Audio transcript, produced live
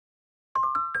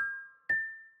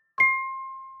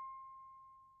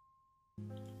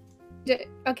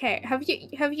Okay, have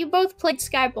you both played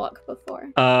Skyblock before?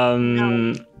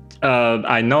 No.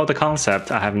 I know the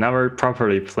concept. I have never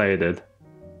properly played it.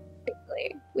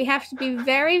 We have to be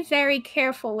very, very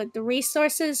careful with the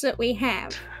resources that we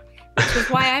have, which is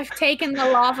why I've taken the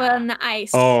lava and the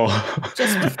ice. Oh.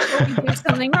 Just before we do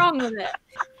something wrong with it.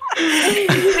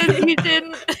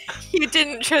 You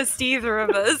didn't trust either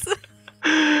of us.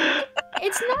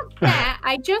 It's not that.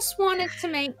 I just wanted to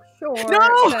make sure.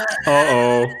 No.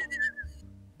 Uh-oh.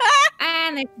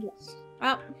 And it was.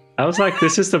 Well. I was like,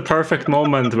 this is the perfect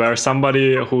moment where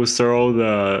somebody who throw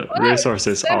the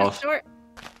resources off.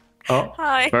 Oh,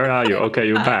 hi. Where are you? Okay,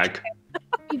 you're back.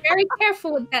 Be very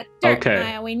careful with that dirt,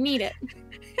 Maya. We need it.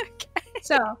 Okay.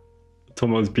 So.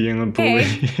 Tomo's being a bully.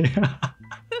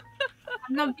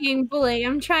 I'm not being bullied.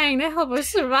 I'm trying to help us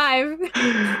survive.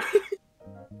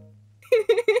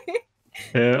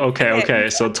 Okay.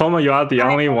 So Tomo, you are the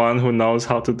only one who knows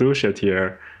how to do shit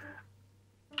here.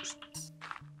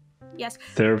 Yes.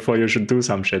 Therefore, you should do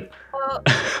some shit. Well,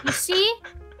 you see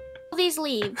all these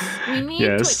leaves. We need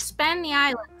to expand the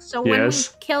island, so when we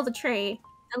kill the tree,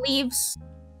 the leaves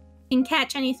can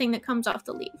catch anything that comes off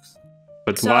the leaves.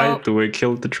 But why do we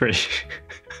kill the tree?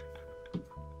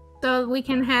 So we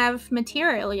can have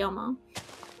material, Yomo.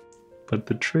 But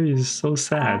the tree is so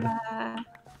sad.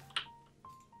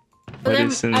 What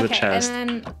is in the chest?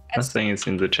 Nothing is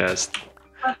in the chest.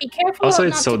 But be careful also,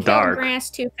 not it's so to dark. kill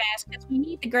grass too fast, because we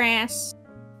need the grass.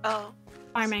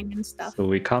 Farming and stuff. So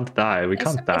we can't die. We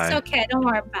can't die. It's okay. Don't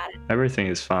worry about it. Everything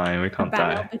is fine. We can't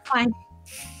die. It'll be fine.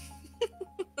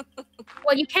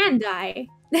 Well, you can die.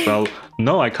 Well,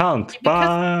 no, I can't.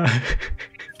 Bye.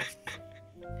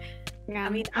 Yeah,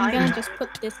 I'm gonna just put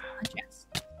this in the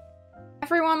chest.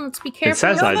 Everyone, let's be careful. It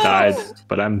says I died,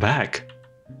 but I'm back.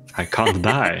 I can't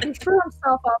die. He threw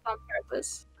himself off on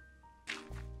purpose.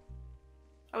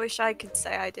 I wish I could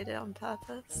say I did it on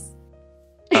purpose.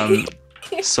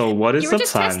 So what is the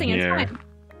plan here?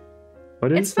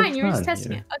 It's fine. You're just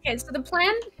testing it. Okay, so the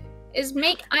plan is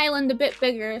make island a bit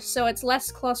bigger so it's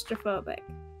less claustrophobic.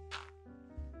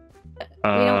 We don't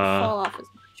fall off as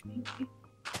much, maybe.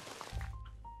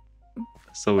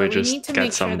 So we just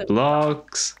get some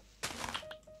blocks.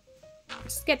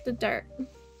 Just get the dirt.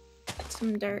 Get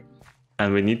some dirt.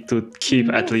 And we need to keep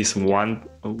at least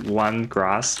one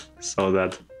grass so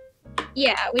that.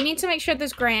 Yeah, we need to make sure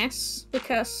there's grass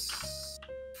because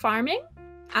farming.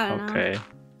 I don't know. Okay.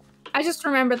 I just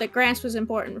remember that grass was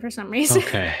important for some reason.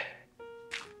 Okay.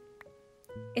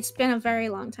 It's been a very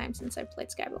long time since I played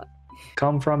Skyblock.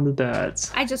 Come from the dead.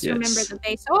 I just remember the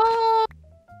base. Oh.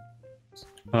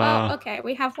 Oh, okay.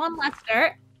 We have one left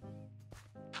dirt.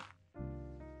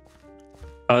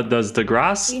 Does the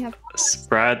grass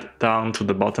spread down to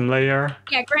the bottom layer?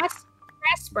 Yeah, grass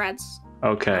spreads.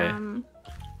 Okay.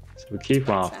 So we keep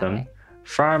one of them.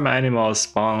 Farm animals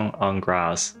spawn on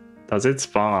grass. Does it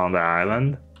spawn on the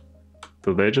island?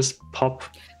 Do they just pop?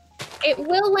 It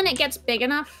will when it gets big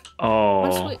enough.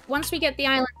 Oh. Once we get the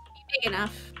island to be big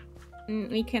enough,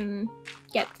 we can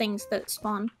get things that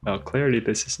spawn. Oh, clearly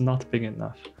this is not big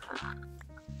enough.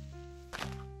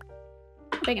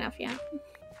 Big enough, yeah.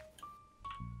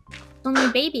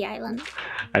 Only baby island.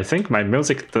 I think my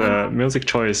music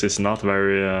choice is not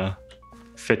very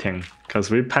fitting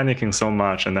because we're panicking so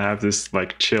much, and I have this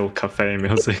like chill cafe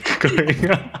music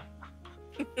going on.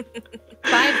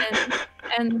 Vibing,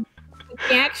 and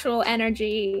the actual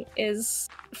energy is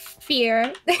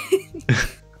fear.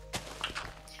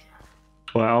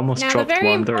 Well, I almost dropped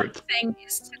one dirt. The thing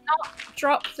is to not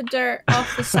drop the dirt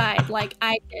off the side like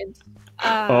I did.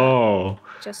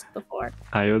 Just before.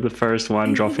 Are you the first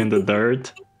one dropping the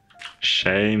dirt?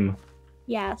 Shame.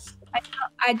 Yes.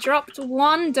 I dropped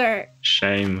one dirt.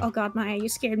 Shame. Oh god, Maya, you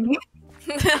scared me.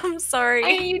 I'm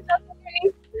sorry.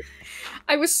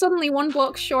 I was suddenly one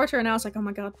block shorter and I was like, oh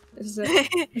my god, this is it.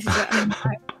 This is it.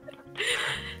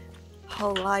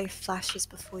 Whole life flashes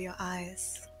before your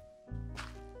eyes.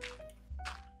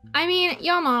 I mean,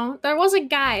 Yomo, there was a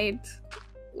guide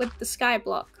with the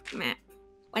Skyblock map.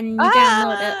 When you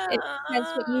download it, it says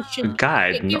what you should.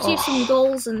 Guide. It gives you some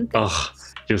goals and things. Oh,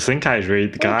 you think I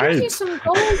read guides? It gives you some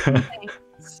goals and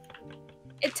things.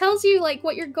 It tells you like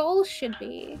what your goals should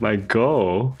be. My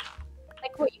goal.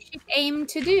 Like what you should aim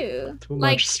to do. Too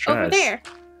much stress. Over there.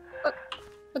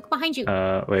 Look behind you.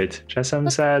 Wait.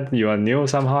 Chesam said you are new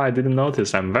somehow. I didn't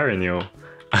notice. I'm very new.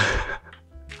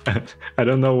 I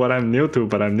don't know what I'm new to,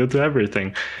 but I'm new to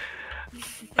everything.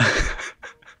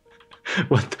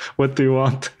 What do you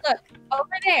want? Look,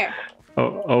 over there.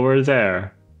 Oh, over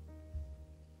there.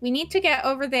 We need to get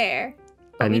over there.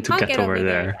 I need to get over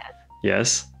there.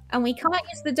 Yes. And we can't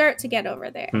use the dirt to get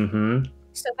over there. Mm-hmm.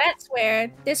 So that's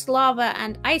where this lava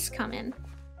and ice come in.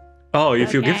 Oh,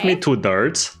 if you give me 2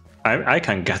 dirts, I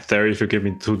can get there if you give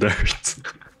me 2 dirts.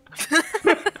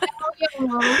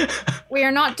 We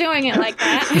are not doing it like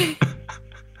that.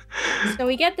 So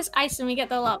we get this ice and we get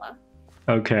the lava.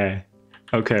 Okay.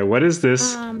 Okay, what is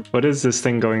this? What is this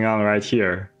thing going on right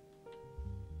here?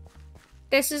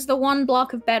 This is the 1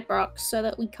 block of bedrock so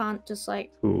that we can't just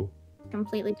like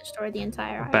completely destroy the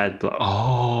entire island. Bedrock.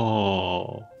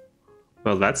 Oh.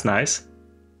 Well, that's nice.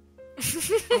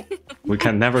 We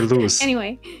can never lose.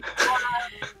 Anyway.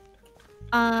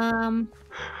 I'm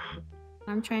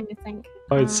trying to think.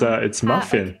 Oh, it's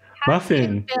Muffin.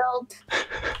 Muffin. Build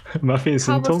Muffin's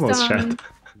in Tomo's chat.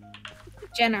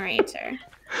 Generator.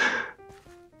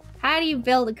 How do you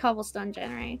build a cobblestone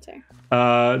generator?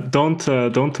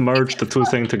 Don't merge the 2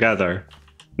 things together.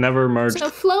 Never merge. So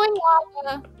flowing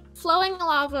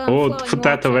lava. Oh, put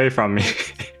that away from me.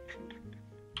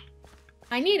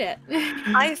 I need it.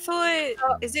 I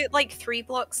thought, is it like 3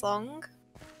 blocks long?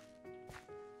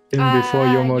 Before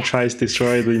Yomo tries to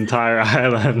destroy the entire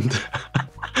island.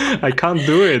 I can't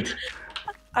do it.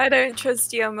 I don't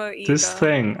trust Yomo either. This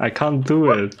thing, I can't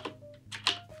do it.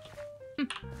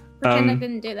 Pretend I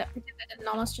didn't do that. Pretend I didn't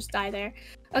almost just die there.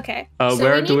 Okay. So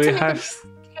where do we have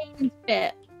a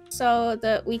bit so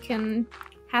that we can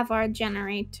have our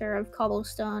generator of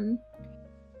cobblestone?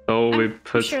 So we I'm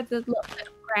put. Sure the little bit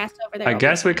of grass over there. I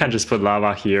guess we can just put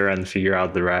lava here and figure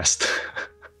out the rest.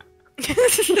 Well, we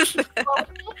need to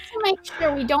make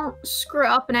sure we don't screw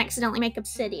up and accidentally make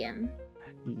obsidian.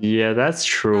 Yeah, that's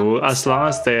true. As long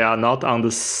as they are not on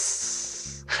the.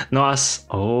 No,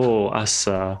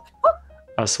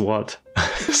 as what?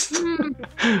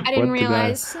 I didn't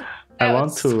realize. I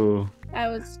want to.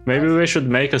 Maybe we should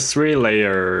make a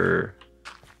 3-layer.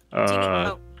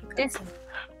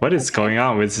 What is going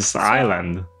on with this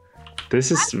island? This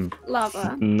is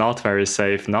lava. Not very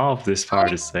safe. None of this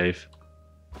part is safe.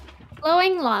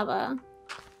 Flowing lava.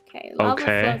 Okay, lava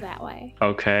flow that way.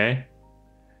 Okay.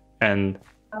 And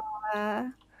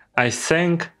I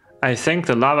think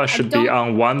the lava should be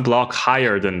on 1 block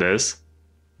higher than this.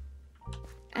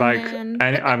 Like,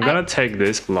 I'm gonna take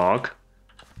this block.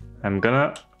 I'm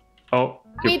gonna. Oh.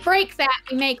 We break that.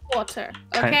 We make water.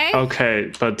 Okay.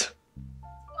 Okay, but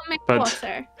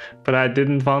water. But I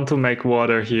didn't want to make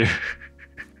water here.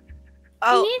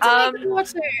 Oh, we need to make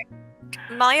water.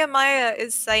 Maya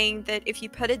is saying that if you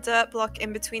put a dirt block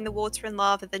in between the water and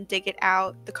lava, then dig it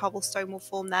out, the cobblestone will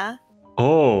form there.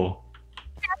 Oh.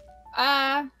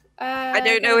 I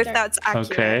don't know if that's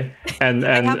accurate. Okay. And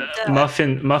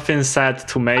Muffin said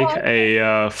to make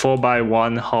a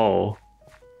 4x1 hole.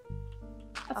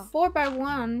 A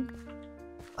 4x1.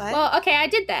 What? Well, okay, I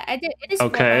did that. It is.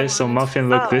 Okay, 4x1. so Muffin,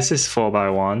 look, this is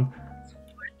 4x1.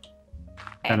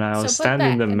 Okay, And I'll stand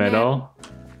in the middle.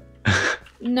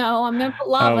 No, I'm gonna put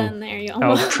lava in there,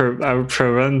 Yomo. I'll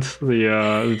prevent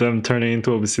them turning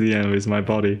into obsidian with my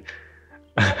body.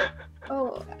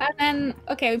 Oh, and then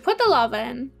we put the lava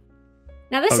in.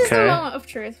 Now this is the moment of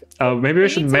truth. Oh, maybe we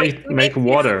should make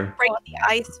water. Break the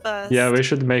ice first. Yeah, we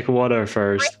should make water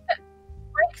first.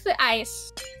 Break the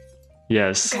ice.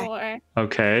 Yes.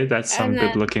 Okay, that's some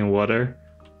good-looking water.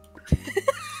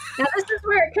 Now this is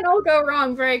where it can all go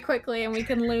wrong very quickly, and we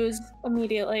can lose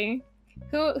immediately.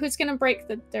 Who's gonna break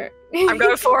the dirt? I'm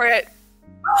going for it.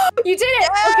 You did it.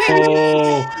 Okay.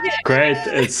 Oh, great!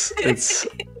 It's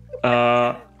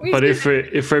But if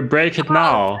we break it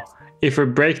now, if we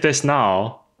break this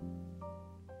now,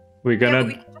 we're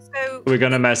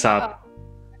gonna mess up.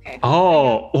 Okay.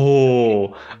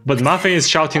 Oh! But Muffin is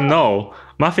shouting no.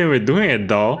 Muffin, we're doing it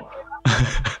though.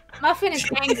 Muffin is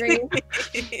angry.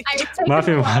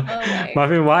 Muffin,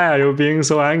 why are you being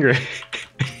so angry?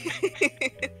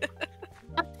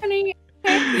 Can you?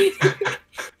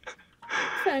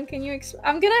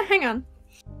 I'm gonna hang on.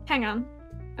 Can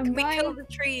we kill the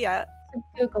tree yet?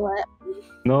 Google it.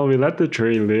 No, we let the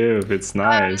tree live. It's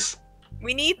nice.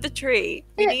 We need the tree.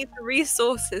 We need the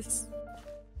resources.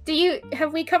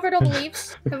 Have we covered all the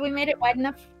leaves? Have we made it wide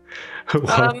enough?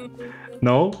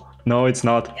 No, it's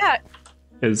not. Yeah.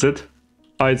 Is it?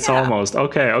 Oh, it's almost.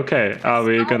 Okay. Are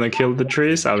we gonna kill the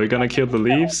trees? Are we gonna kill the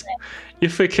leaves?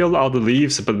 If we kill all the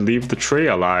leaves but leave the tree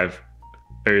alive,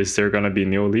 is there gonna be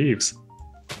new leaves?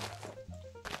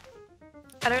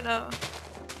 I don't know.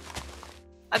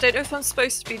 I don't know if I'm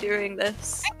supposed to be doing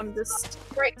this. I'm just.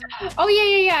 Oh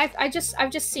yeah. I've just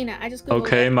seen it. I just Googled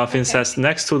Okay, it. Muffin says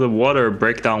next to the water,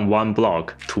 break down 1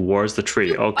 block towards the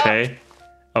tree. Okay.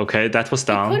 Okay, that was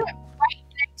done. Put it right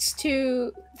next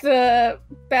to the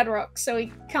bedrock, so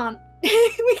we can't.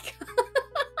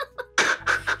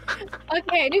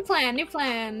 Okay, new plan, new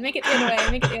plan. Make it the other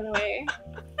way, make it the other way.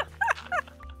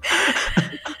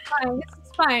 This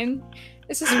is fine.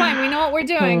 This is fine. We know what we're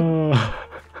doing.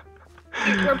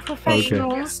 We're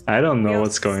professionals. Okay. I don't know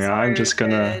what's going on. I'm just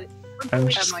gonna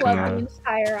the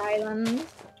entire island.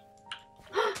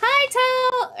 Hi,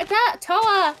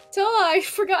 Toa! I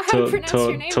forgot how to pronounce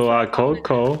your name. Toa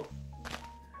Coco.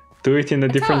 Do it in a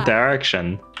different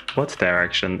direction. What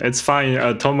direction? It's fine.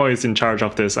 Tomo is in charge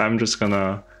of this. I'm just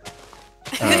gonna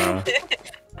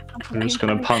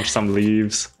punch some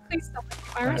leaves.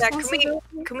 Yeah,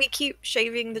 can we keep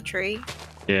shaving the tree?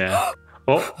 Yeah.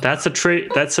 Oh, that's a tree.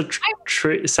 That's a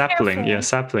tree sapling. Careful. Yeah,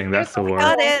 sapling. That's the word.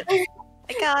 I got it.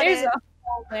 There's a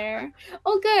hole there.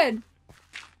 Oh, good.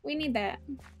 We need that.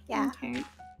 Yeah. Okay.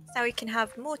 So we can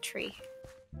have more tree.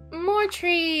 More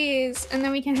trees, and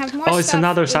then we can have more. Oh, it's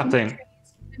another sapling.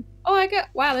 Oh,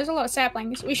 wow. There's a lot of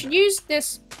saplings. We should use the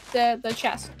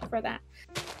chest for that.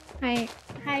 Hi,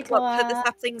 Toa. Put the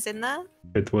saplings in there.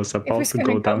 It was about to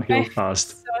go downhill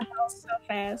fast. So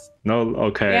fast. No,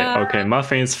 okay, yeah. Okay.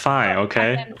 Muffin is fine.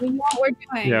 Okay. We know what we're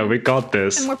doing. Yeah, we got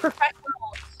this. And we're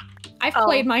professionals. I've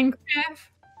played Minecraft.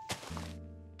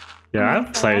 Yeah,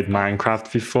 I've played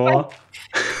Minecraft before.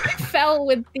 I fell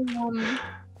with the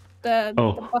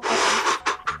bucket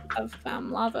of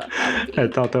lava. I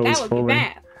thought that was falling. Be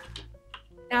bad.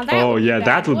 Now that would be bad.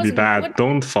 That would be bad.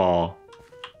 Don't fall.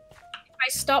 I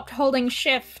stopped holding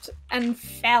shift and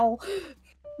fell.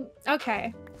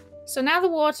 Okay. So now the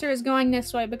water is going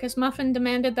this way because Muffin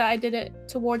demanded that I did it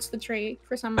towards the tree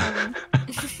for some reason.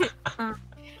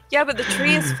 Yeah, but the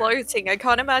tree is floating. I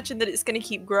can't imagine that it's going to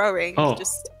keep growing.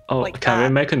 Can we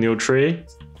make a new tree?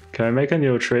 Can we make a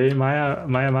new tree?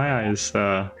 Maya is...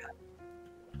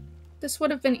 This would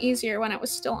have been easier when it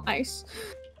was still ice.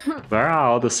 Where are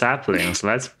all the saplings?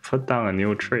 Let's put down a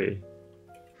new tree.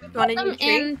 You want a new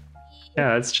tree?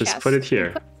 Yeah, let's just put it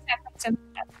here.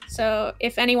 So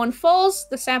if anyone falls,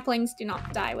 the saplings do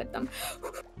not die with them.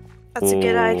 That's a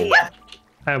good idea.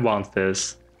 I want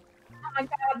this. Oh my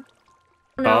god.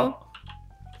 No.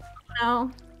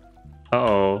 No.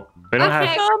 Uh-oh. We don't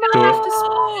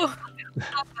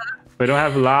we don't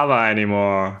have lava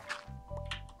anymore.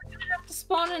 We're gonna have to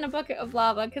spawn in a bucket of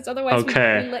lava because otherwise we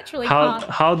literally can't.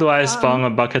 How do I spawn a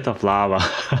bucket of lava?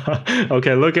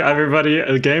 Okay, look at everybody.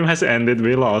 The game has ended.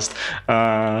 We lost.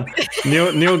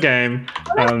 New game.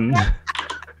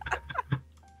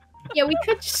 Yeah, we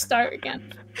could just start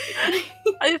again.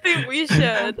 I think we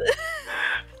should.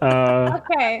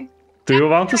 Okay. Do you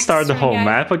want to start the whole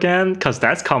map again? Because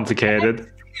that's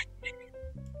complicated.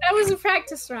 That was a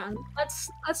practice run.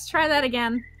 Let's try that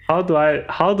again. How do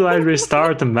I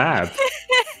restart the map?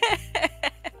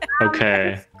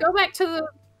 Okay. Go back to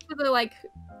the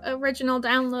original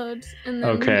downloads and then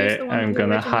okay, I'm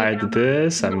gonna hide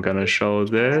this. I'm gonna show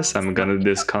this. I'm gonna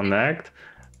disconnect.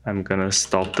 I'm gonna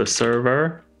stop the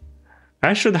server.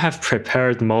 I should have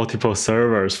prepared multiple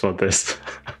servers for this.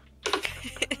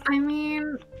 I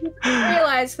mean, I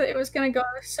realized that it was gonna go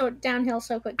downhill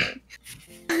so quickly.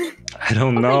 I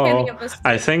don't know.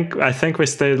 I think we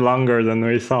stayed longer than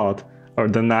we thought, or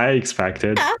than I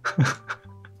expected.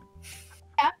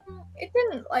 It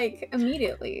didn't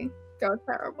immediately go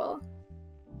terrible.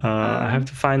 I have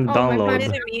to find download. I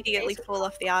did immediately fall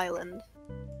off the island.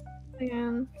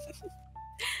 Man,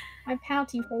 my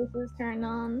pouty face is turned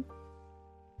on.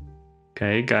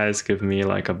 Okay, guys, give me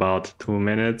about 2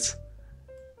 minutes.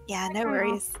 Yeah, no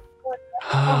worries.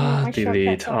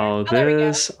 Delete all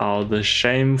this, all the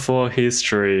shameful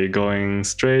history going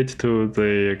straight to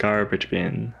the garbage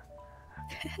bin.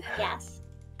 Yes.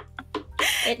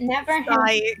 It never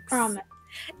happened. Promise.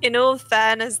 In all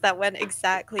fairness, that went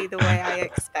exactly the way I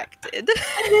expected.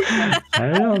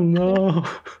 I don't know.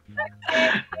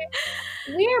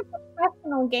 We're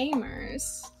professional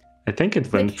gamers. I think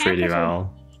it went pretty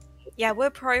well. Yeah,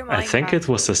 we're pro Minecraft. I think it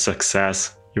was a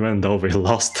success, even though we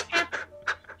lost.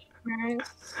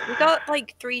 We got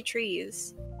 3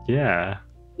 trees. Yeah.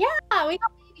 Yeah, we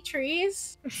got baby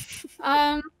trees.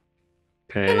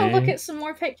 Okay. I'm gonna look at some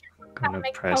more pictures of how to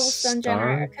make a cobblestone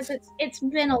generator because it's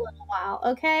been a little while.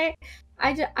 Okay,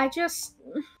 I just.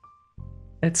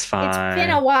 It's fine. It's been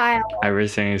a while.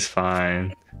 Everything is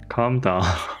fine. Calm down.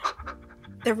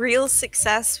 The real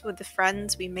success were the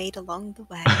friends we made along the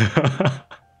way.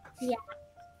 Yeah.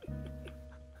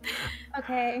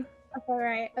 Okay. Okay,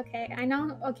 right. Okay, I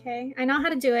know. Okay, I know how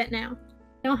to do it now.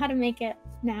 I know how to make it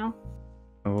now.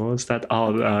 What was that?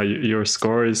 Oh, your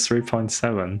score is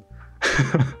 3.7.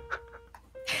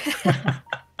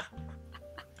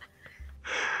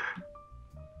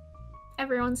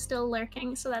 Everyone's still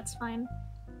lurking, so that's fine.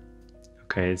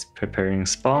 Okay, it's preparing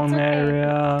spawn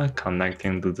area,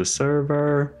 connecting to the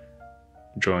server,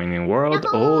 joining world.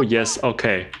 Oh yes,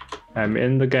 okay. I'm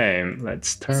in the game.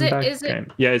 Let's turn back the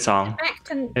game. Yeah, it's on.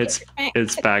 It's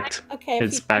back. Okay,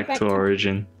 it's back to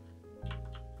origin.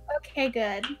 Okay,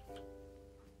 good.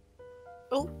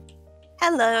 Oh,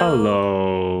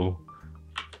 hello.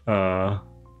 Hello.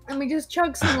 Let me just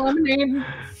chug some lemonade.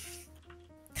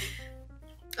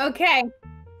 Okay.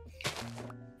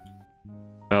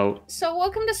 Well. So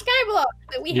welcome to Skyblock.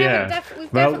 We've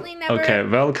definitely never. Okay,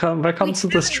 welcome to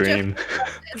the stream.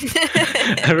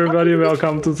 Everybody,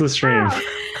 welcome to the stream.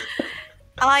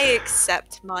 I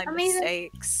accept my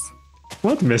mistakes.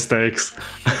 What mistakes?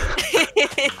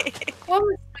 What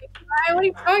are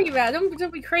you talking about?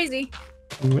 Don't be crazy.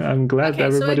 I'm glad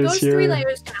everybody's so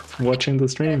here watching the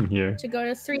stream here. To go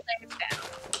to 3 layers down.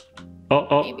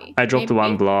 Oh, maybe, I dropped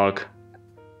one block.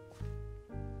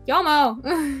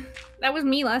 Yomo! That was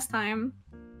me last time.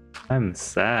 I'm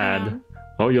sad.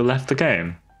 Oh, you left the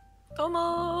game.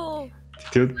 Tomo!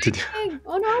 Did you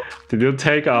oh no! Did you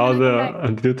take all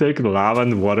the did you take the lava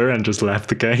and water and just left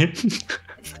the game?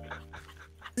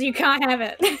 You can't have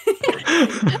it.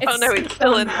 Oh no, it's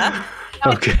still in there.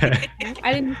 Okay.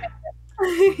 I didn't.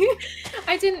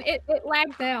 I didn't. It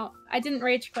lagged out. I didn't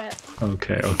rage quit.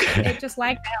 Okay. It just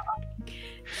lagged out.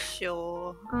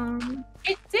 Sure.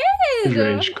 It did.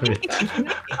 Rage quit. You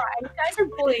guys are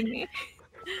bullying me.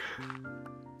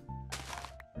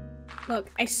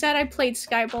 Look, I said I played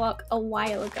Skyblock a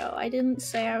while ago. I didn't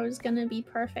say I was gonna be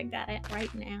perfect at it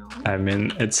right now. I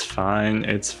mean, it's fine.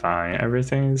 It's fine.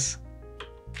 Everything's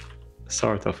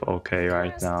sort of okay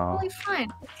right now. Totally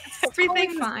fine.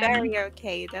 Everything's very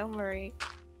okay. Don't worry.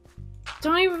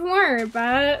 Don't even worry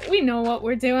about it. We know what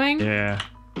we're doing. Yeah.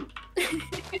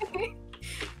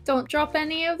 Don't drop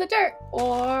any of the dirt,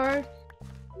 or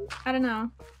I don't know.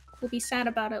 We'll be sad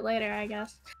about it later, I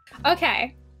guess.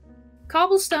 Okay.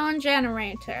 Cobblestone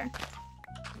generator.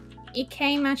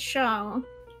 Ikemasho,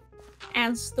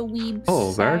 as the weebs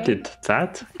Oh, say. where did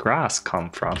that grass come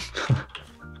from?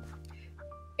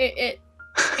 It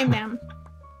came down.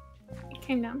 It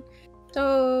came down.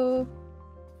 So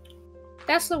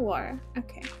that's the water.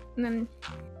 Okay. And then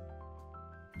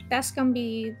that's gonna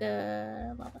be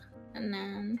the lava. And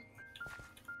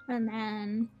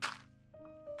then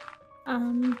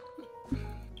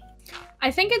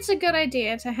I think it's a good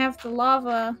idea to have the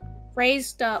lava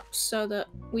raised up so that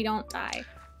we don't die.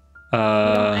 We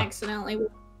don't accidentally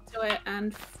do it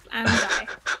and die.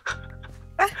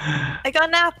 I got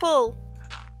an apple.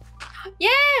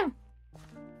 Yeah.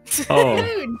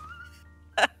 Oh.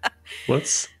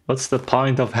 What's the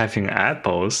point of having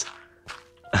apples?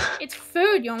 It's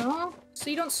food, Yomo, so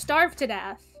you don't starve to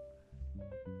death.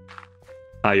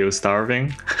 Are you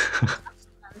starving?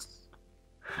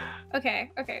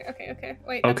 Okay.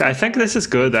 Wait. Okay, I think this is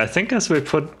good. I think as we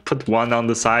put one on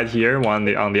the side here,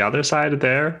 one on the other side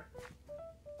there.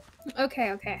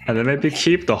 Okay. And then maybe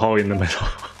keep the hole in the middle.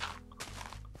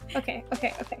 Okay.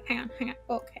 Hang on.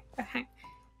 Okay.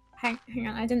 Hang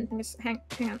on. I didn't think this. Hang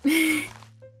on.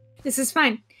 This is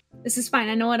fine.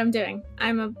 I know what I'm doing.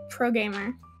 I'm a pro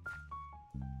gamer.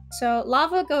 So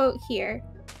lava go here,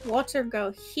 water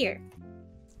go here.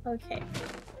 Okay.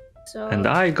 So. And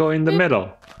I go in the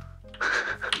middle.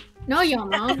 No,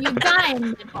 Yomo, you die in the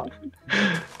middle.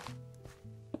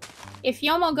 If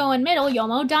Yomo go in middle,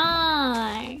 Yomo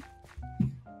die.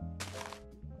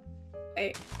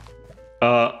 Wait.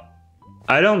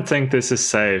 I don't think this is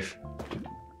safe.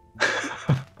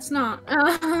 It's not.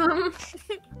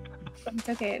 It's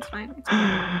okay, it's fine.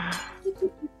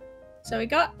 So we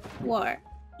got water.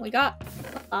 We got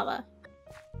lava.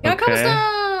 We got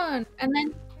cobblestone! And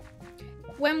then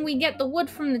when we get the wood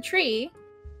from the tree,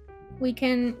 we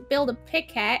can build a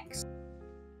pickaxe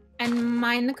and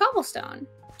mine the cobblestone.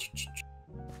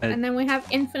 And then we have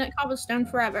infinite cobblestone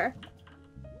forever.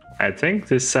 I think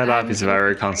this setup is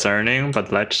very concerning,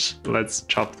 but let's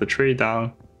chop the tree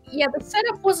down. Yeah, the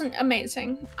setup wasn't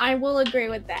amazing. I will agree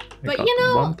with that. But you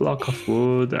know, one block of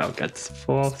wood. I'll get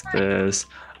 4 of this.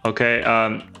 Okay.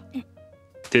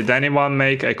 Did anyone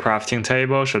make a crafting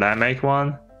table? Should I make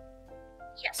one?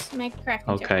 Yes, make a crafting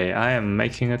table. Okay, I am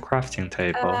making a crafting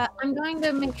table. I'm going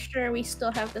to make sure we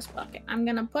still have this bucket. I'm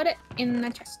gonna put it in the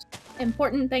chest.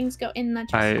 Important things go in the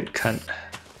chest. I can.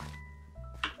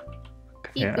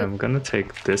 Okay, I'm gonna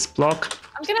take this block.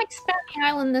 I'm gonna expand the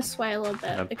island this way a little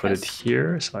bit. I'll put it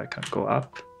here so I can go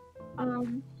up.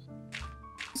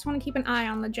 Just want to keep an eye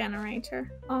on the generator.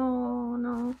 Oh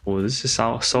no. Oh, this is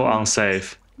so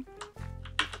unsafe.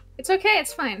 It's okay,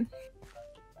 it's fine.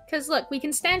 Because look, we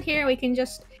can stand here, we can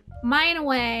just mine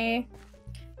away.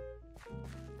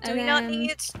 Do we not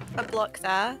need a block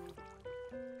there?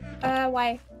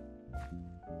 Why?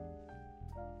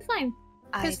 Fine.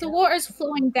 Because the water's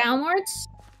flowing downwards,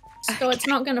 so it's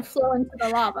not going to flow into the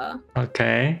lava.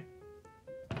 Okay.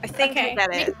 I think I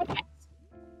get it.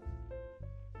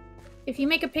 If you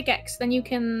make a pickaxe, then you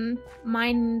can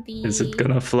mine the... Is it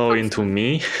gonna flow into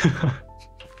me?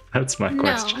 That's my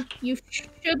question. No, you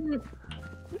shouldn't.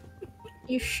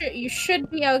 You should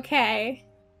be okay.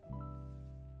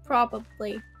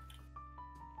 Probably.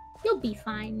 You'll be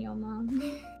fine,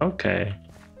 Yomo. Okay.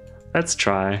 Let's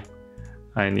try.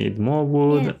 I need more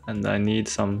wood and I need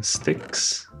some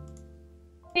sticks.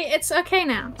 It's okay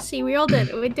now. See, we all did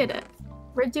it. We did it.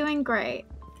 We're doing great.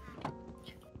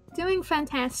 Doing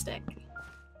fantastic.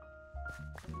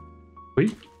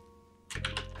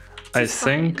 I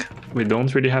think we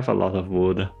don't really have a lot of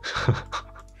wood.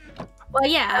 Well,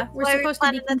 yeah, we're supposed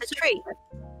to be planting the tree.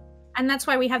 And that's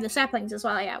why we have the saplings as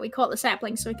well. Yeah, we call it the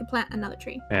saplings so we can plant another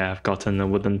tree. Yeah, I've gotten a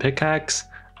wooden pickaxe.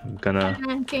 I'm gonna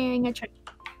planting a tree.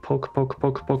 Poke.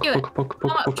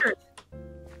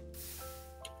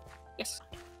 Yes.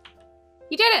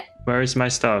 You did it. Where is my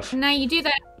stuff? Now you do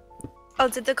that. Oh,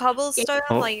 did the cobblestone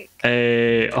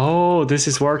Oh, this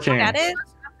is working. Get it?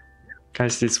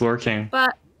 Guys, this is working.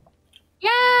 But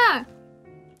yeah.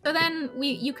 So then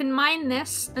you can mine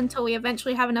this until we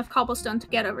eventually have enough cobblestone to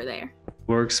get over there.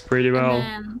 Works pretty well.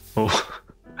 Oh,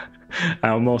 I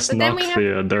almost knocked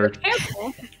the dirt.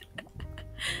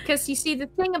 Because you see, the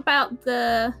thing about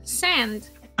the sand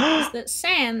is that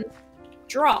sand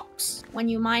drops when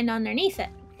you mine underneath it.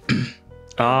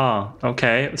 Ah,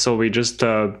 okay. So we just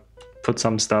put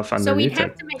some stuff underneath it. So we'd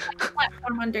have to make a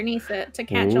platform underneath it to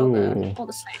catch all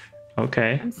the sand.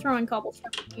 Okay. I'm throwing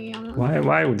cobblestone at you.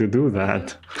 Why would you do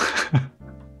that?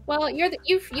 Well,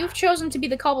 you've chosen to be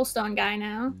the cobblestone guy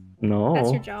now. No.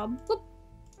 That's your job. Whoop.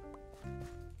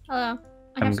 Hello.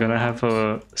 I'm gonna have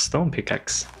a stone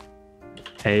pickaxe.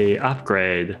 A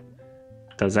upgrade.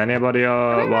 Does anybody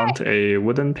want a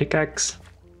wooden pickaxe?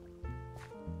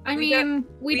 I mean,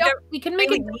 we can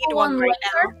make it one right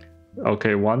now.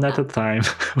 Okay, one at a time.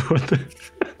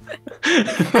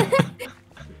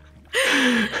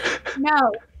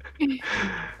 No.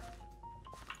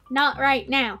 Not right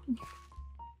now.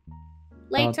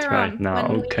 Later on,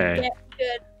 when we get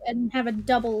good and have a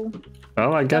double.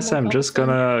 Well, I guess I'm just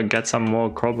gonna get some more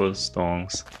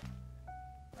cobblestones.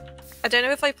 I don't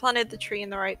know if I planted the tree in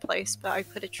the right place, but I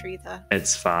put a tree there.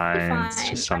 It's fine. It's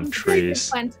just some trees.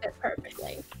 Planted it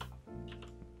perfectly.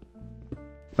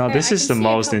 Now this is the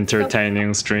most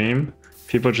entertaining stream.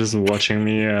 People just watching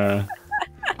me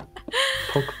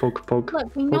poke.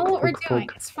 Look, we know what we're doing.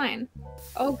 It's fine.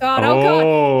 Oh god,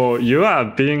 oh god. You are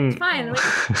being... It's fine.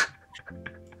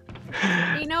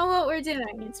 We know what we're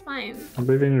doing. It's fine. I'm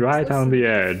living right on the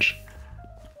edge.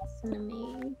 Listen to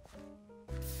me.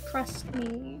 Trust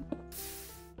me.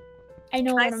 I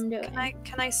know what I'm doing.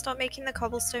 Can I start making the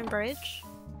cobblestone bridge?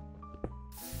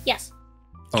 Yes.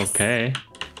 Okay.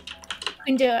 You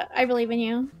can do it. I believe in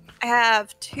you. I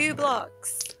have 2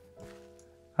 blocks.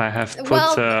 I have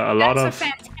put a lot of...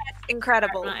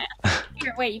 Incredible.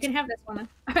 Here, wait, you can have this one.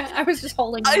 I was just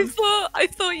holding I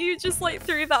thought you just like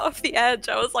threw that off the edge.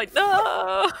 I was like,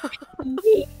 no!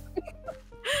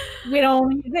 We don't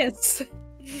need this.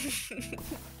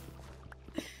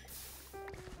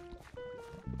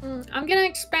 I'm gonna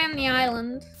expand the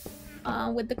island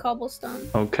with the cobblestone.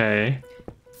 Okay.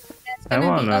 It's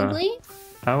gonna be ugly.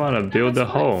 I wanna build a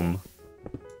home.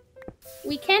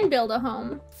 We can build a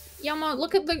home. Yomo,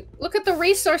 look at the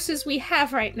resources we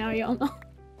have right now, Yomo.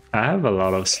 I have a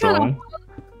lot of stone.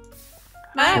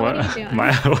 Maya, what are you doing?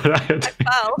 Maya, what are you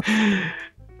doing?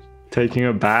 Taking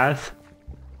a bath?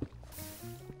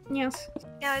 Yes.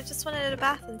 Yeah, I just wanted a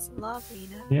bath and some lava, you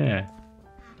know? Yeah.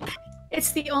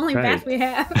 It's the only bath we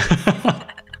have.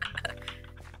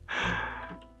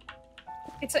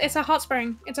 It's a hot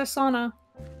spring. It's a sauna.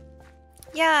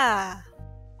 Yeah.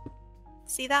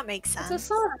 See, that makes sense. It's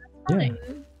a sauna. It's fine.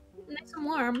 Yeah. Nice and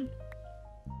warm.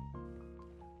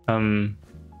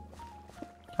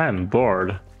 I'm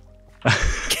bored.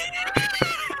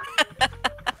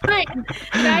 Fine.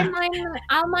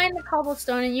 I'll mine the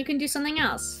cobblestone and you can do something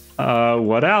else.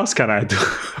 What else can I do?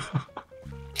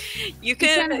 You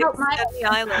can expand the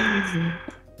island.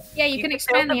 Yeah, you can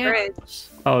expand the island.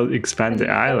 Oh, expand the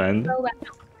island?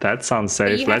 That sounds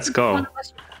safe. Let's go.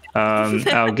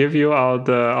 I'll give you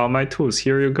all my tools.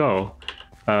 Here you go.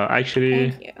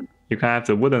 Actually, you can have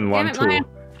the wooden one too.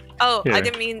 Oh, here. I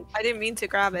didn't mean to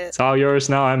grab it. It's all yours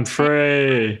now. I'm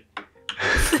free.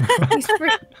 He's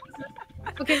free.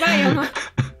 Okay, bye, Yomo.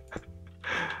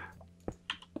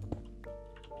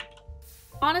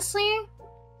 Honestly,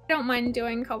 don't mind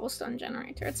doing cobblestone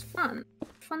generator. It's fun.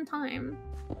 Fun time.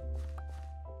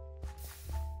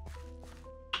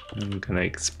 I'm gonna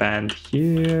expand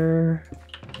here.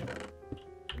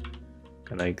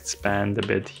 Gonna expand a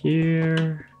bit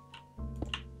here.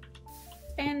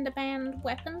 Expand the band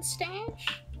weapon stash.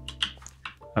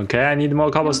 Okay, I need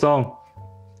more cobblestone.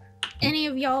 Any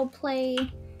of y'all play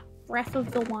Breath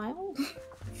of the Wild?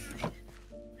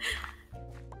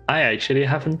 I actually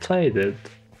haven't played it.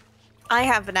 I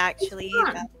haven't actually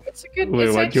either. It's a good.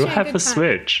 Wait, what? You have a a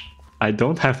Switch? I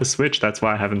don't have a Switch. That's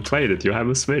why I haven't played it. You have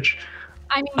a Switch.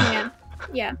 I mean,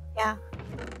 yeah. Yeah.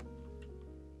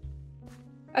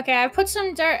 Okay, I put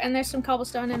some dirt and there's some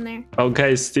cobblestone in there.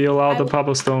 Okay, steal all the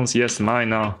cobblestones. Yes, mine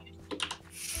now.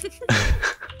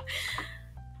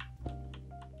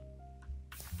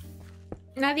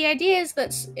 Now the idea is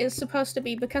that is supposed to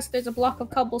be because there's a block of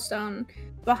cobblestone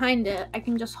behind it. I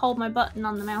can just hold my button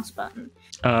on the mouse button.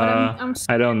 I'm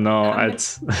I don't know.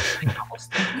 It's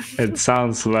it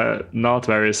sounds not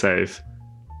very safe.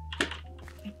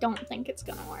 I don't think it's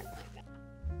gonna work like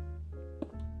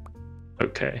that.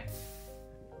 Okay.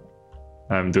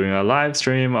 I'm doing a live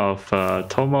stream of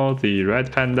Tomo, the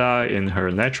red panda, in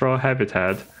her natural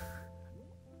habitat,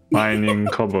 mining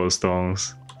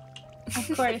cobblestones.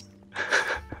 Of course.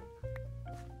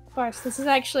 Of course, this is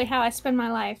actually how I spend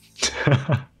my life.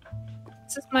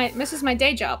 This is my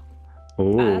day job.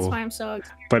 Oh, that's why I'm so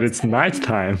experienced. But it's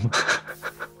nighttime.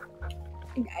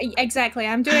 Exactly,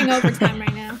 I'm doing overtime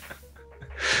right now.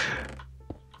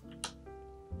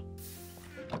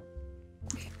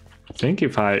 I think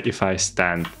if I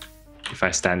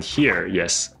stand here,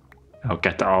 yes, I'll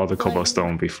get all the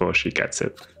cobblestone before she gets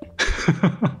it.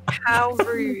 How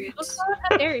rude!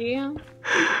 How dare you?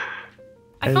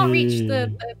 I can't reach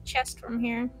the chest from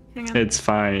here. Hang on. It's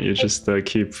fine. You just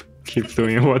keep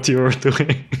doing what you're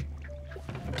doing.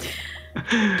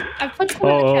 I put some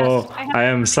in the chest. I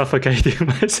am suffocating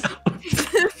myself.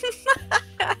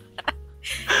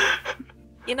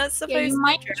 You're not supposed you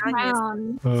might to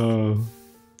drown.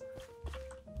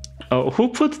 Oh, who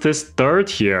put this dirt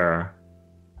here?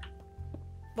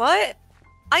 What?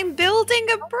 I'm building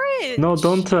a bridge. No,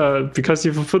 don't. Because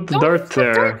if you put the dirt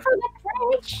there. Dirt for the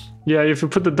bridge. Yeah, if you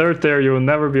put the dirt there, you'll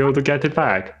never be able to get it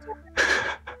back.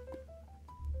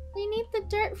 We need the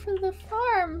dirt for the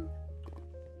farm.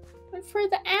 And for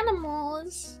the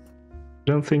animals.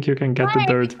 I don't think you can get the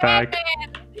dirt back.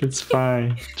 It's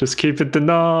fine. Just keep it.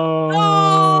 No!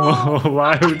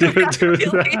 Why would you do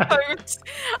that?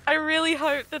 I really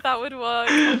hoped that would work.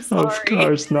 I'm sorry. Of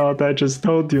course not. I just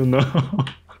told you no.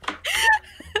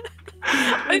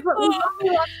 We've only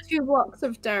got 2 blocks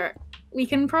of dirt. We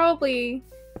can probably...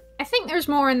 I think there's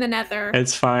more in the nether.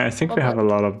 It's fine. I think we have a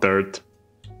lot of dirt.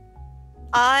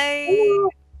 I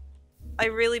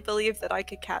really believe that I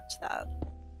could catch that.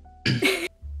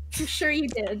 I'm sure you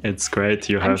did. It's great.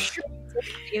 You I'm have. Sure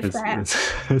you did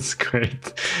it's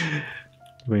great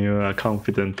when you are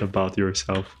confident about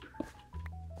yourself.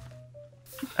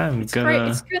 It's great.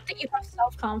 It's good that you have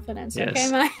self-confidence. Yes. Okay,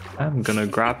 Mike? I'm gonna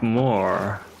grab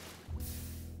more.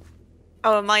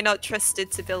 Oh, am I not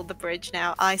trusted to build the bridge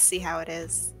now? I see how it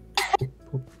is.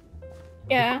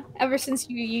 Yeah, ever since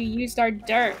you used our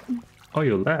dirt. Oh,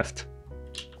 you left.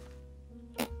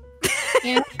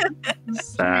 Yeah.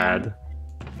 Sad.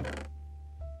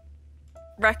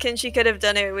 Reckon she could have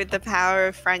done it with the power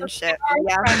of friendship.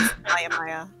 Yeah,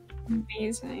 Maya.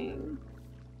 Amazing.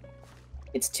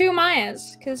 It's 2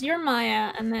 Mayas, because you're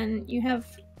Maya, and then you have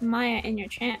Maya in your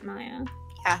chat, Maya.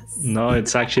 Yes. No,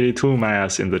 it's actually 2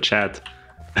 Mayas in the chat.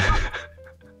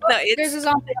 No, there's a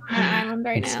zombie on that island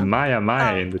right it's now. It's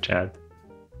Maya in the chat.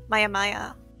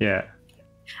 Maya. Yeah.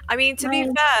 I mean, to be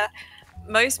fair,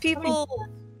 most people,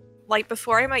 like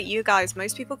before I met you guys,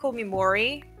 most people call me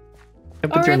Mori. Yeah,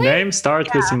 but your name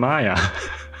starts with Maya.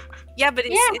 Yeah, but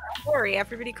it's Mori.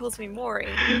 Everybody calls me Mori.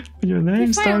 Your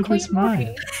name starts with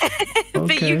Maya.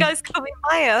 But you guys call me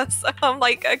Maya, so I'm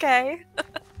like, okay.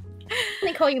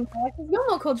 They call you Maya because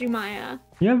Yomo called you Maya.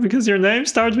 Yeah, because your name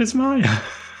starts with Maya.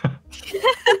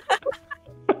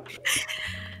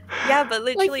 Yeah, but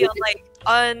literally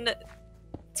on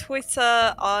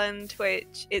Twitter, on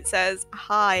Twitch, it says,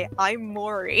 "Hi, I'm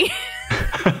Mori."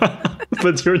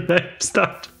 But your name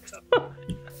starts.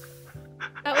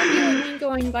 That would be like me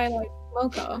going by like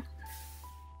Moko.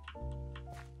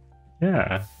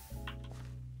 Yeah,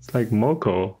 it's like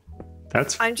Moko.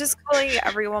 That's. I'm just calling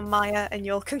everyone Maya, and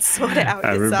you all can sort it out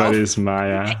Everybody's yourself.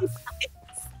 Maya.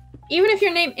 Even if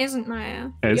your name isn't Maya.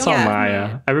 It's all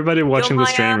Maya. Everybody watching the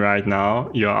stream right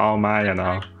now, you're all Maya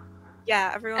now.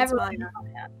 Yeah, everyone's Maya.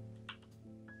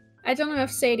 I don't know if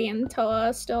Sadie and Toa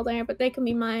are still there, but they can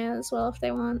be Maya as well if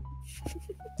they want.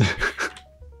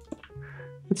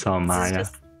 It's all Maya.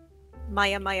 Just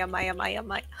Maya.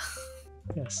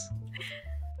 Yes.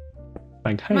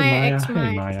 Like, hey Maya Maya, X hey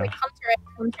Maya. Maya. It's like Hunter X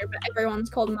Hunter, but everyone's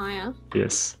called Maya.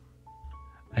 Yes.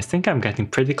 I think I'm getting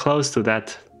pretty close to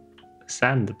that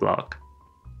sand block.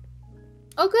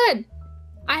 Oh, good.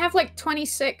 I have like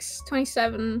 26,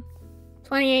 27,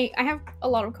 28. I have a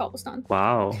lot of cobblestone.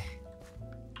 Wow.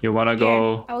 You wanna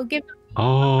go? I will give them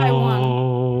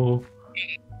Oh. one.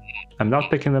 I'm not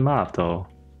picking them up though.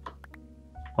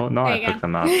 Oh no, I picked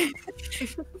them up.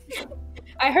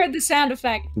 I heard the sound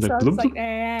effect, The so I bloop was like,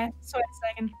 bloop? so wait a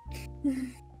second.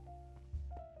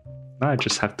 Now I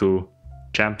just have to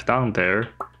jump down there,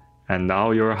 and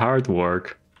all your hard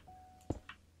work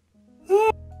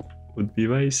would be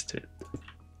wasted.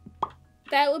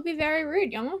 That would be very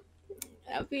rude, Yomo.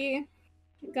 That would be,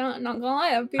 not gonna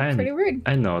lie, that would be pretty rude.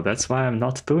 I know, that's why I'm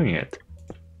not doing it.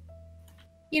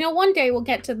 You know, one day we'll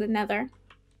get to the nether.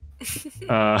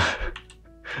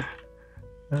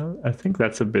 Well, I think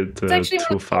that's a bit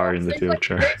too far in the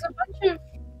future.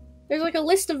 There's like a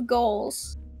list of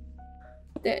goals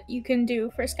that you can do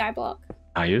for Skyblock.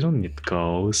 Ah, you don't need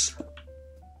goals.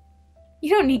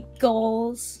 You don't need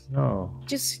goals. No.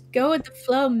 Just go with the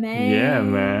flow, man. Yeah,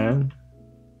 man.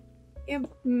 Yeah,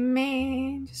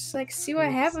 man. Just like see what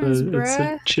happens, bruh. It's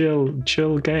a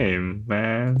chill game,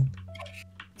 man.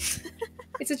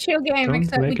 It's a chill game, Don't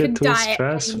except we make could it too die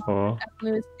stressful. and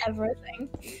lose everything.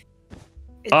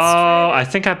 It's Oh, true. I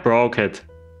think I broke it.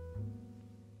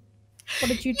 What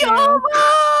did you do? Yomo!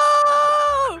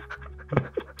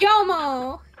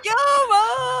 Yomo!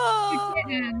 Yomo! You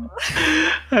didn't.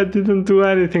 I didn't do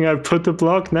anything. I put the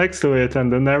block next to it,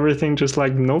 and then everything just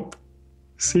like, nope.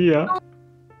 See ya.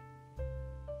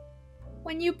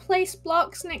 When you place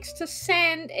blocks next to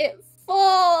sand, it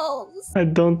falls. I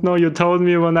don't know. You told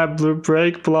me when I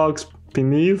break blocks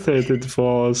beneath it, it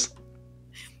falls.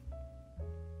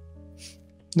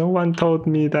 No one told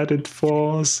me that it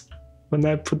falls when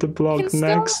I put the block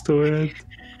next to it.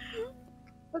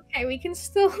 Okay, we can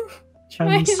still try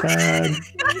I'm sad.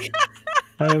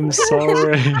 I'm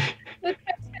sorry.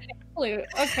 Flute.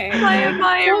 Okay. Maya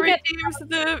We'll get- redeems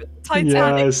the Titanic.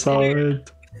 Yeah, I saw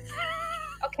it.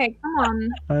 Okay, come on.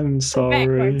 I'm sorry.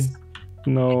 Backwards.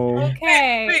 No.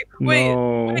 Okay.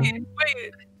 No. Wait.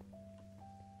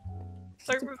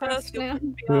 So reverse your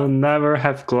We'll never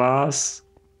have glass.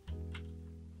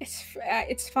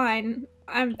 It's fine.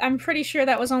 I'm pretty sure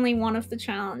that was only one of the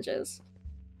challenges.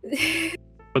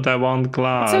 But I want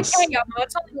glass. It's okay, Yomo.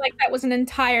 It's only like that was an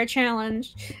entire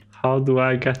challenge. How do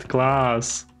I get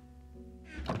glass?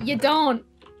 You don't.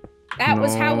 That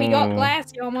was how we got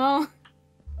glass, Yomo.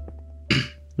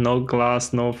 No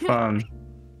glass, no fun.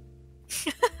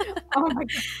 Oh my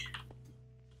god.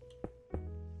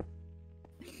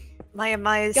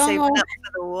 Maya's Yomo. saving up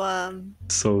for the worm.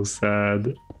 So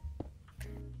sad.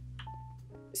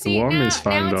 See, worm now, is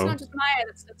fine, now though. it's not just Maya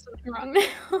that's done something wrong now.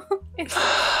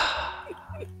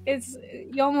 it's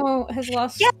Yomo has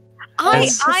lost. Yeah, I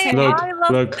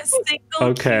lost look, a single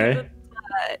okay. cube of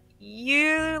dirt.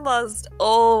 You lost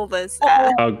all this.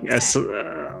 Dirt. Okay,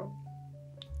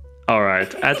 all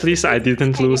right. At least I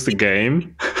didn't lose the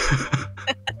game.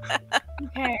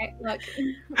 Okay, look.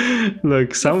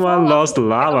 Look, someone lost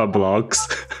lava blocks.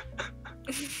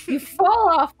 You fall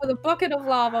off with a bucket of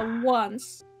lava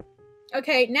once.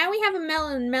 Okay, now we have a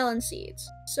melon seeds,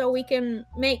 so we can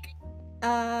make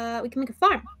a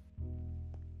farm.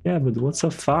 Yeah, but what's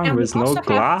a farm And we with no also have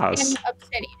glass?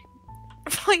 obsidian.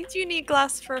 Why do you need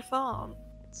glass for a farm?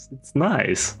 It's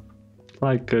nice,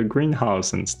 like a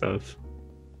greenhouse and stuff.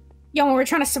 Yo, we're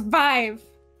trying to survive.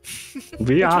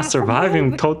 We are trying to surviving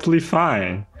survive. totally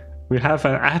fine. We have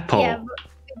an apple. Yeah,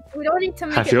 but we don't need to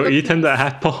make Have it you look eaten the nice.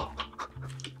 apple?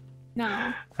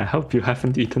 No. I hope you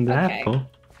haven't eaten the Okay. apple.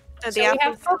 So So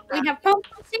we have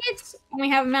pumpkin seeds, and we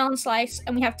have a melon slice,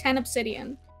 and we have 10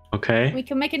 obsidian. Okay. We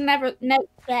can make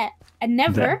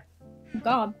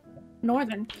God,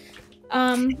 northern.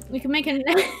 We can make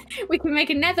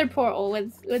a nether portal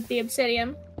with the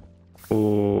obsidian.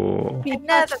 Oh.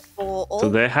 Another portal. So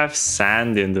they have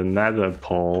sand in the nether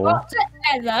pole. Go to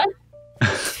nether.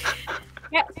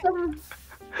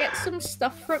 Get some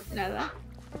stuff from nether.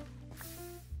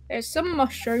 There's some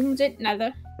mushrooms in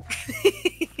nether.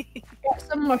 Get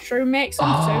some mushroom, make some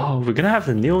Oh, we're gonna have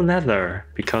a new nether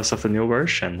because of the new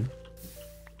version.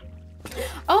 soup.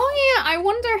 Oh yeah, I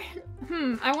wonder.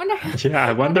 Yeah,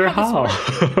 I wonder how.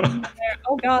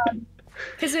 Oh god,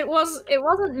 because it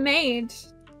wasn't made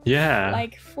Yeah.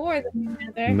 like for the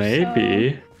nether.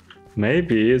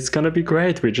 Maybe it's gonna be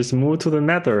great. We just move to the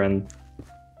nether and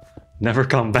never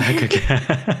come back again.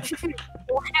 So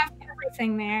we'll have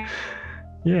everything there.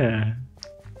 Yeah.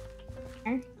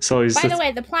 So is By the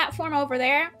way, the platform over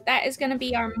there, that is gonna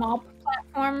be our mob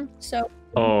platform. So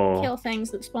we can kill things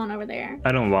that spawn over there.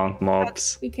 I don't want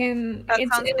mobs. We can. That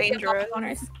sounds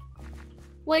dangerous.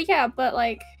 Well, yeah, but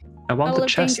like. I want the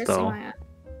chest though.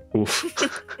 Oof.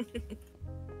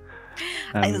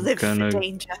 I live for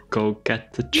danger. Go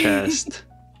get the chest.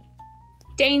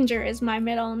 Danger is my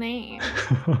middle name.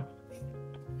 I'm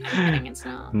kidding, it's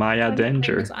not. Maya My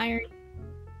Danger. name is Iron.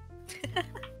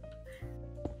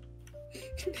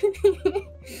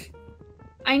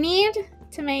 I need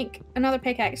to make another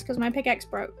pickaxe because my pickaxe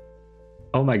broke.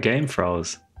 Oh, my game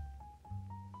froze.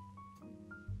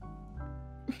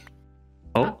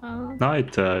 Oh, now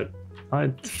it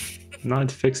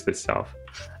fixed itself.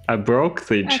 I broke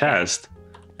the chest,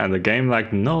 and the game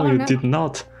like, no, you did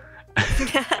not.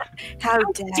 How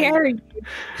dare you?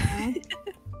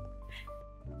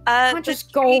 I'll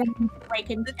just go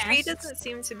breaking the tree doesn't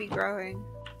seem to be growing.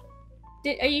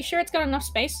 Are you sure it's got enough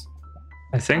space?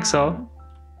 I think so.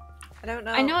 I don't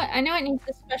know. I know it needs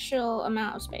a special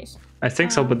amount of space. I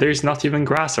think so, but there's not even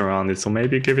grass around it, so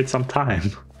maybe give it some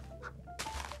time.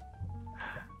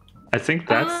 I think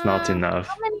that's not enough.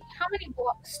 How many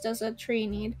blocks does a tree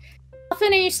need?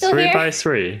 Muffin, are you still here? 3 by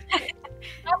 3.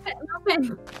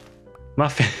 Muffin.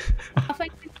 Muffin. Muffin,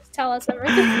 can you just tell us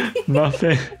everything?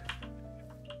 Muffin.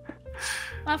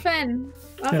 Muffin.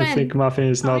 I think Muffin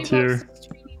is not here.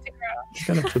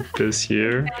 I'm gonna put this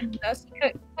here. I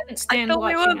thought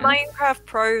we were Minecraft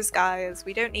pros, guys.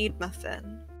 We don't need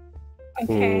Muffin.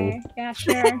 Okay, yeah,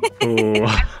 sure.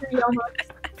 Yomo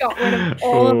got rid of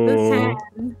all of the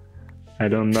sand. I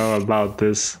don't know about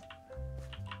this.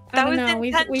 That was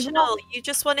intentional. You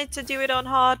just wanted to do it on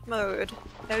hard mode.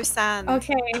 No sand.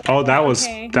 Okay. Oh, that was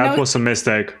a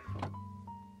mistake.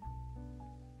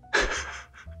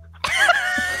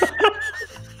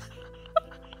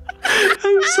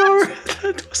 I'm sorry.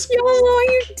 That was Yomo,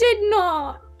 you did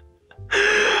not.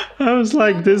 I was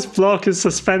like, this block is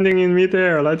suspending in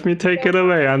midair. Let me take it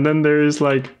away. And then there is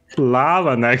like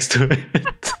lava next to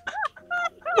it.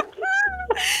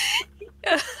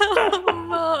 Oh,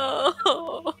 no.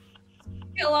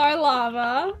 Kill our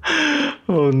lava.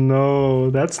 Oh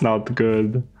no, that's not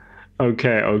good.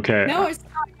 Okay. No, it's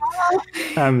not.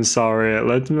 I'm sorry.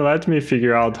 Let me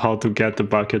figure out how to get the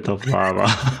bucket of lava.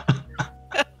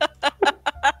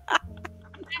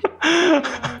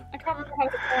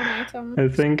 I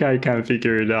think I can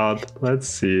figure it out. Let's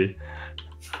see.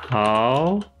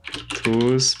 How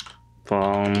to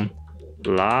spawn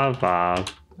lava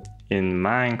in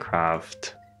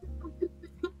Minecraft.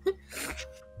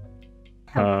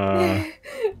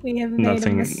 We have made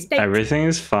a mistake. Everything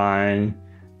is fine.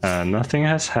 Nothing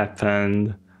has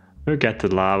happened. We'll get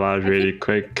the lava really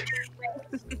quick.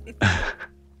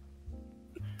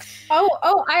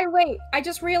 Wait. I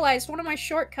just realized one of my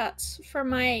shortcuts for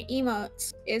my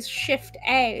emotes is Shift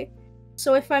A.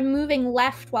 So if I'm moving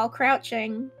left while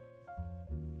crouching,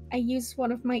 I use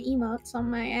one of my emotes on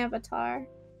my avatar.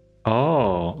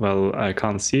 Oh, well, I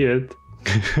can't see it.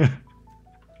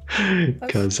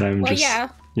 Because I'm just...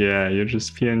 Yeah, you're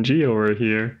just PNG over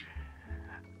here.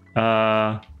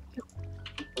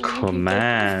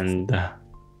 Command.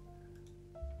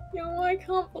 No, I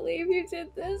can't believe you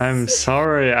did this. I'm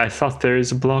sorry, I thought there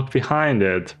is a block behind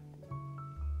it.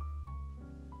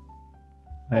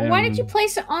 Well, why did you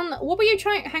place it on the... What were you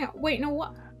trying... Hang on, wait, no,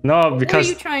 what? No, because... What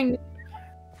were you trying...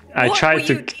 What were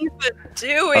you even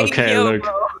doing, Okay, Yomo? look,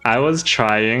 I was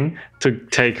trying to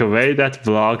take away that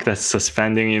block that's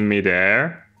suspending in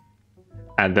midair,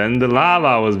 and then the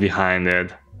lava was behind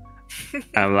it.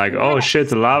 I'm like, oh shit,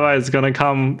 the lava is gonna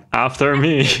come after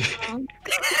me.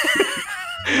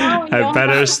 I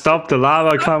better stop the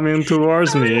lava coming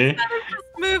towards me. Instead of just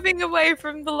moving away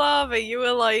from the lava, you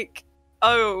were like,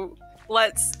 oh,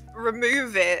 let's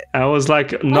remove it. I was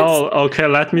like, no, okay,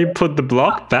 let me put the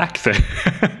block back there.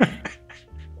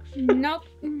 Nope.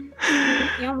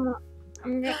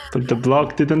 But the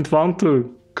block didn't want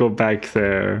to go back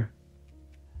there.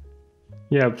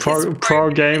 Yeah,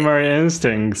 pro gamer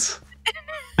instincts.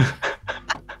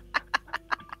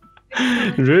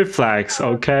 Reflex,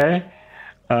 okay?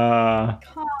 I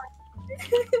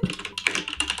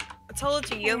told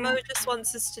you, Yomo just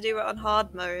wants us to do it on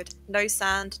hard mode. No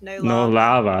sand, no lava. No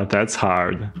lava, that's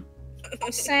hard. No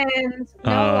sand,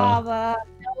 no lava,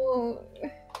 no...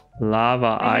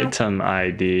 Lava item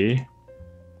ID.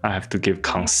 I have to give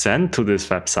consent to this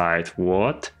website.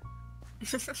 What?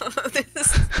 This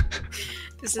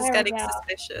is getting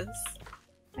suspicious.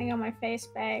 I got my face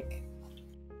back.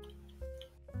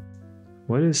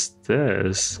 What is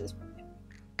this?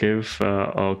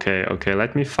 Okay,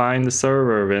 let me find the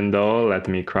server window. Let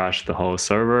me crash the whole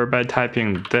server by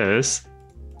typing this.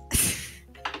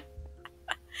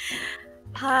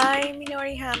 Hi,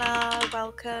 Minori Hannah.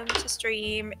 Welcome to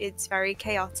stream. It's very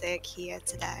chaotic here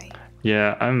today.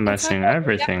 Yeah, I'm messing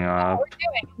everything up.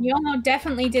 Yomo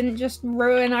definitely didn't just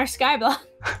ruin our Skyblock.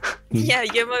 Yeah,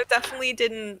 Yomo definitely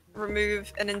didn't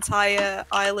remove an entire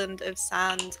island of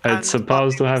sand. It's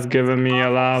supposed to have given me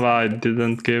a lava. It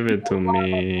didn't give it to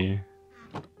me.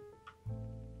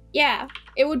 Yeah,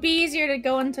 it would be easier to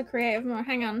go into creative mode.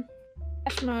 Hang on.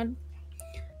 F mode.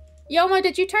 Yomo,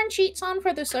 did you turn cheats on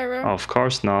for the server? Of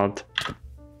course not.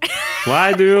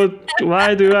 Why do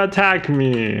you attack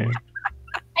me?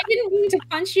 I didn't mean to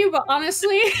punch you, but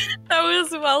honestly, that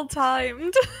was well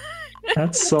timed.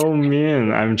 That's so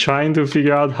mean. I'm trying to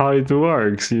figure out how it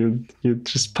works. You're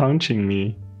just punching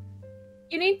me.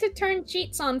 You need to turn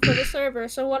cheats on for the server,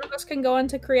 so one of us can go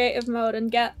into creative mode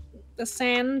and get the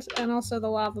sand and also the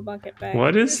lava bucket back.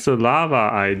 What is the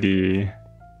lava ID?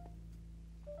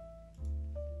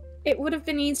 It would have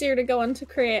been easier to go into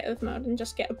creative mode and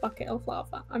just get a bucket of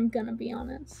lava. I'm gonna be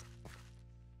honest.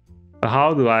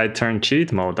 How do I turn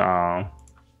cheat mode on?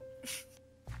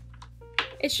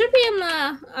 It should be in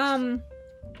the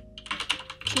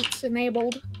cheats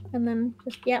enabled, and then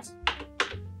just yes.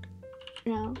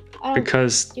 No.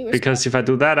 Because if I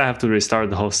do that, I have to restart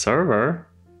the whole server.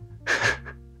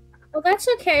 Well, that's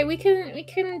okay. We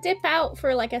can dip out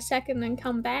for like a second and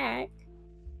come back.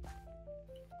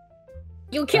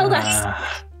 You killed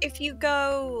us. If you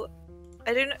go,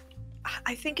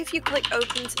 I think if you click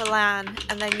open to LAN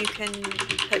and then you can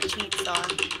put cheats on.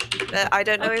 But I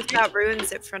don't know if that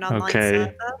ruins it for an online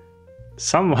server.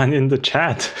 Someone in the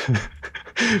chat,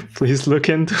 please look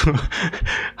into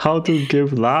how to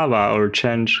give lava or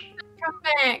change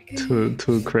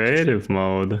to creative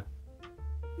mode.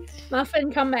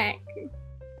 Muffin, come back,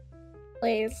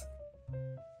 please.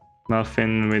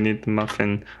 Muffin, we need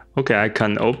muffin. Okay, I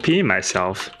can OP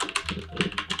myself.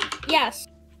 Yes.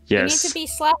 Yes. You need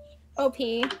to be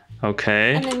 /OP.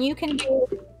 Okay. And then you can do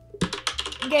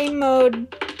game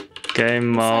mode. Game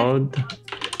mode.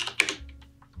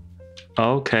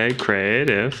 Okay,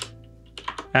 creative.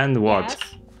 And what?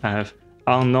 Yes. I have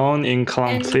unknown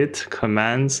incomplete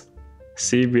commands.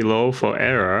 See below for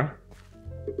error.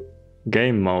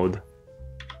 Game mode.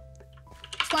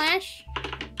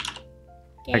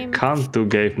 Game. I can't do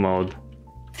game mode.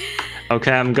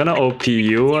 Okay, I'm gonna OP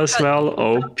you as well.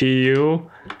 OP you.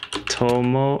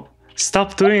 Tomo.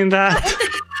 Stop doing that!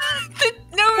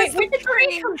 No, it's the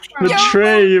tree. The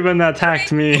tree even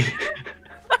attacked me.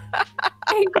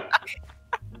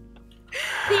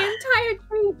 The entire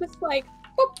tree just like.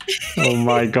 Whoop. Oh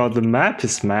my god, the map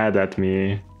is mad at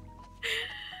me.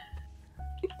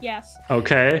 Yes.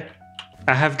 Okay.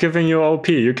 I have given you OP.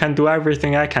 You can do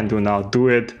everything I can do now. Do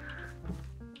it.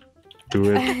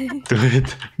 Do it. Do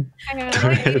it. Hang on, do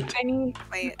it. I need.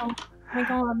 Wait. Oh my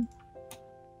god.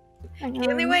 The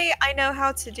only way I know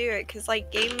how to do it, because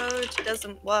like game mode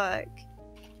doesn't work.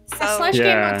 So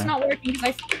game mode's not working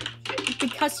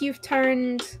because you've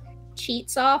turned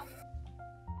cheats off.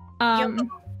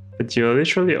 But you're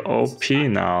literally OP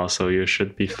now, so you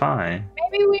should be fine.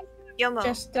 Maybe we Yomo.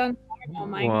 just done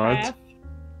Minecraft.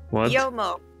 What?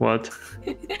 Yomo. What?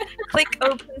 Click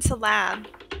open to LAN.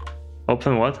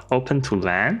 Open what? Open to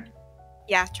LAN?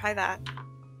 Yeah, try that.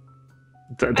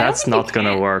 That's not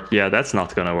gonna work. Yeah, that's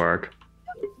not gonna work.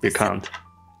 You can't.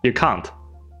 You can't.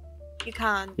 You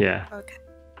can't? Yeah. Okay.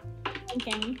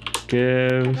 Okay.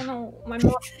 Give. I don't know. My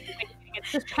mom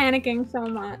it's just panicking so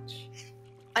much.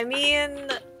 I mean...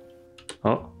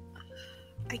 Oh.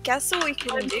 I guess what we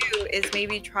can do is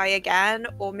maybe try again,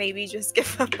 or maybe just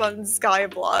give up on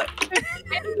Skyblock.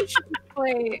 Maybe we should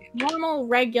play normal,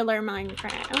 regular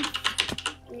Minecraft.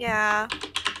 Yeah.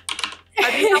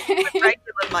 I mean, not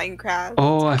regular Minecraft.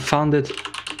 Oh, I found it.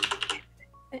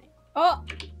 Oh!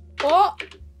 Oh!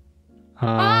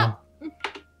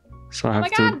 So I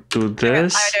have to do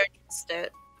this. I don't trust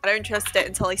it. I don't trust it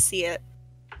until I see it.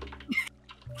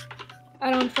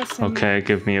 I don't trust him. Okay,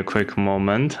 give me a quick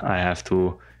moment. I have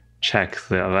to check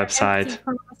the website.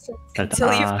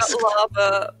 Until you've got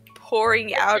lava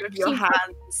pouring out of your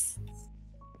hands.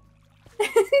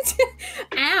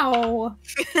 Ow!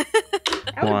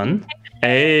 One.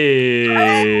 Hey.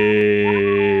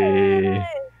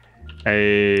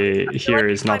 Here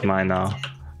is not mine now.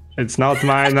 It's not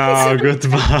mine now.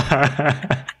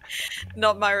 Goodbye.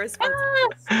 Not my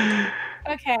responsibility.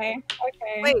 Okay.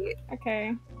 Wait.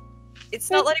 Okay.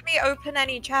 It's not letting me open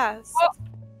any chests. Oh.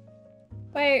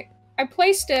 Wait, I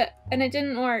placed it and it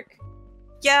didn't work.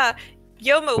 Yeah,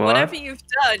 Yomo, whatever you've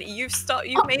done,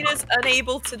 you've made us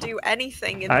unable to do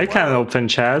anything in the I world. can open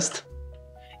chest.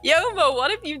 Yomo,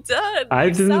 what have you done? I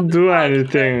didn't do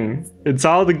anything. It's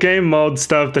all the game mode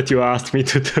stuff that you asked me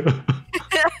to do. Oh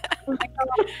my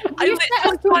God. I literally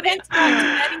can't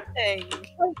interact with anything.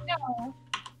 No.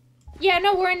 Yeah,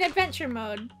 no, we're in adventure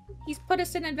mode. He's put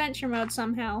us in adventure mode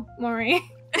somehow, Mori.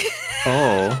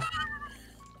 Oh.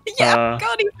 Yeah, I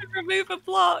can't even remove a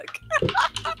block.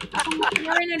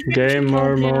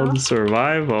 Gamer mode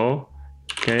survival.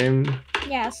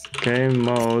 Yes. Game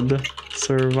mode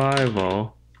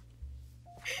survival.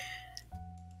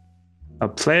 A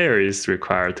player is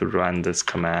required to run this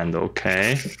command,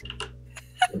 okay?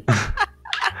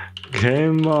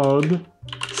 Game mode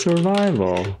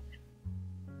survival.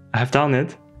 I have done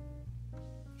it.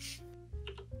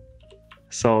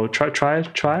 So try.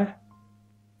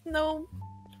 No.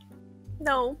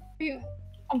 Oh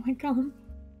my God.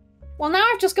 Well, now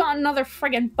I've just got another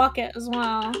friggin' bucket as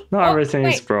well. No, everything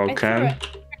is broken.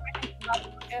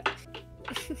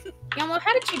 Yomo,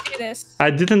 how did you do this?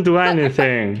 I didn't do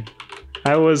anything.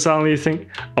 I was only thinking.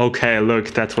 Okay,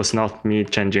 look, that was not me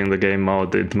changing the game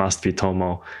mode. It must be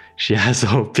Tomo. She has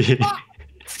OP. I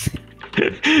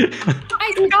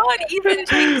can't even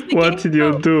change the What did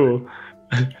you do?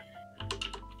 I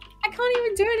can't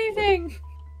even do anything.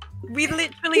 We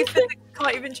literally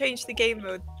can't even change the game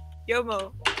mode.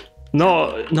 Yomo.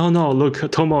 No.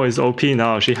 Look, Tomo is OP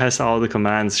now. She has all the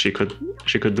commands. She could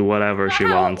do whatever she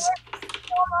wants.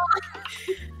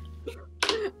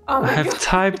 Oh I have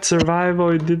typed survival.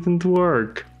 It didn't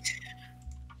work.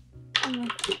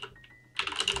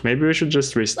 Maybe we should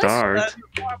just restart.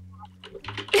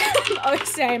 Oh,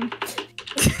 same.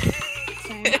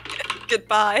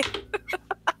 Goodbye.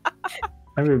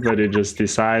 Everybody just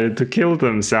decided to kill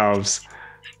themselves.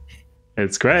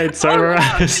 It's great, server.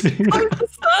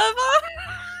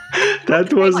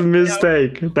 That was a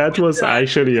mistake. That was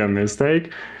actually a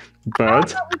mistake.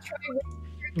 But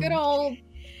good old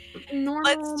normal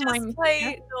let's just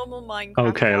play normal Minecraft.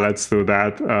 Okay, let's do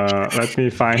that. Let me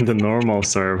find the normal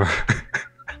server.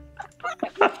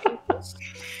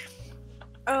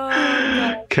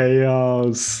 No.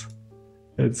 Chaos.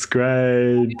 It's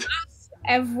great.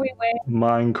 Everywhere.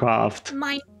 Minecraft.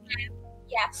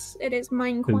 Yes, it is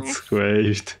Minecraft. It's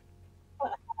great.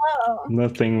 Oh.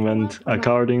 Nothing went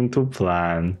according to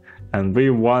plan, and we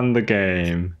won the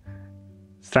game.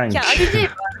 Thank you. Yeah, we did.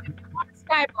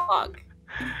 Skyblock.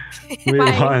 We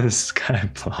won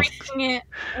Skyblock. Breaking it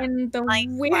in the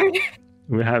weird.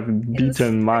 We have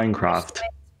beaten Minecraft.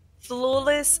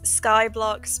 Flawless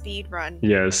Skyblock speedrun.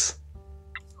 Yes.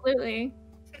 Absolutely.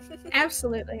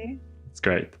 Absolutely. It's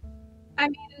great. I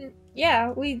mean,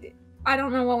 yeah, I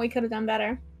don't know what we could have done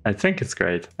better. I think it's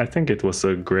great. I think it was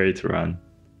a great run.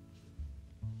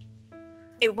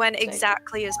 It went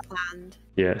exactly as planned.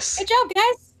 Yes. Good job,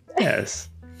 guys. Yes.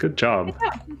 Good job. Good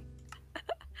job.